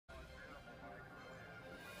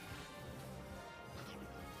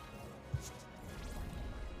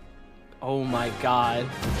Oh my god.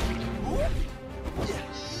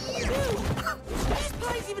 These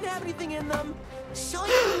pies even have anything in them?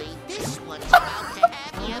 Certainly, this one's about to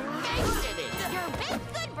have you exited. Your big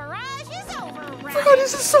good barrage is over, right? Oh,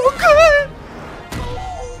 this is so good.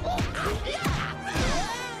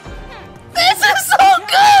 This is so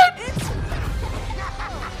good.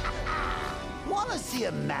 Wanna see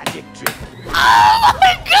a magic trick? Oh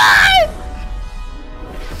my god.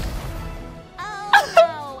 Oh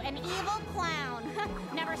no, an evil clown.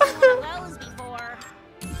 Never seen one of those before.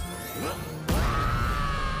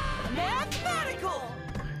 Mathematical!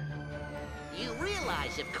 You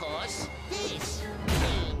realize, of course, this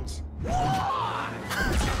means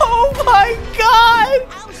Oh my god.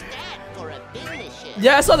 how's that for a finisher?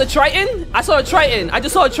 Yeah, I saw the Triton. I saw a Triton. I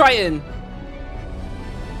just saw a Triton.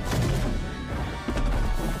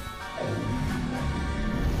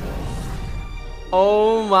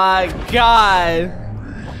 Oh my god.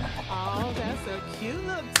 Oh, that's a cute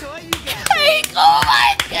little toy you got. Hey, oh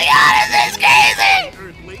my god, is this crazy?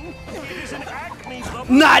 Earthling, it is an Acme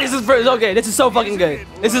level. Nah, this is okay. This is so fucking good.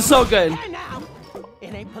 This is so good. Hey now!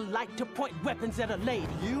 It ain't polite to point weapons at a lady.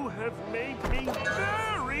 You have made me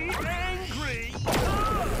very angry.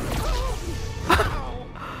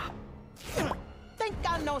 Think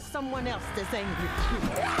I know someone else that's angry.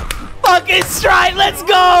 Fucking strike, let's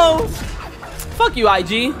go! Fuck you,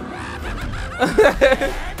 IG.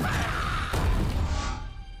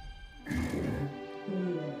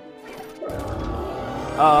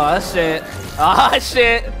 Oh shit. Oh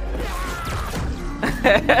shit.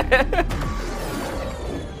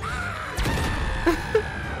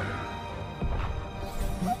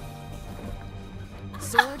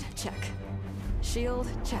 Sword, check. Shield,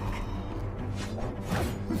 check.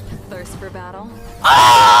 Thirst for battle?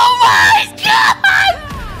 Oh my god!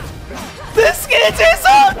 The skins are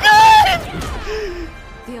so good!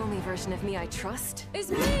 The only version of me I trust is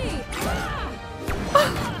me!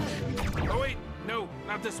 Oh wait, no,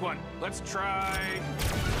 not this one. Let's try.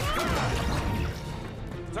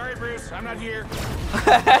 Sorry, Bruce, I'm not here.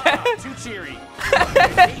 Too cheery.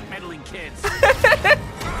 I hate meddling kids.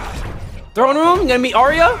 Throne room? You gonna meet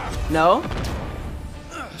Arya? No.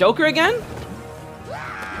 Joker again?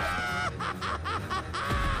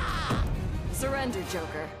 Surrender,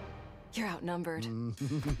 Joker. You're outnumbered.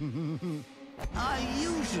 I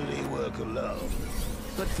usually work alone.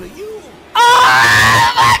 But for you...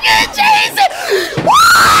 Oh, fucking Jesus!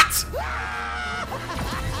 What?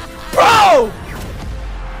 Bro!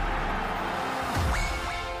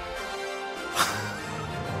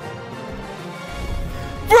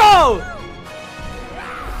 Bro!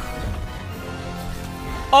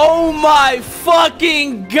 Oh my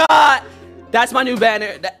fucking god! That's my new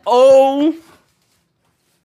banner. Oh